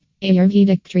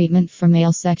Ayurvedic treatment for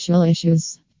male sexual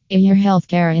issues. Ayur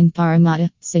Healthcare in Parramatta,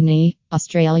 Sydney,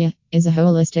 Australia, is a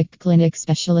holistic clinic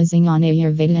specializing on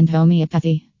Ayurveda and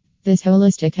homeopathy. This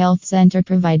holistic health center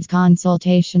provides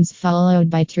consultations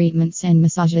followed by treatments and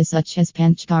massages such as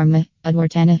Panchakarma,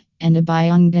 Advartana, and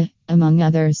Abhyanga, among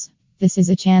others. This is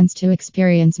a chance to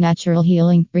experience natural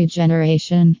healing,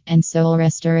 regeneration, and soul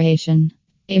restoration.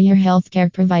 Ayur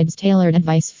Healthcare provides tailored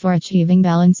advice for achieving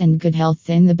balance and good health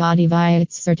in the body via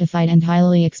its certified and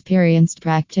highly experienced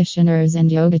practitioners and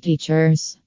yoga teachers.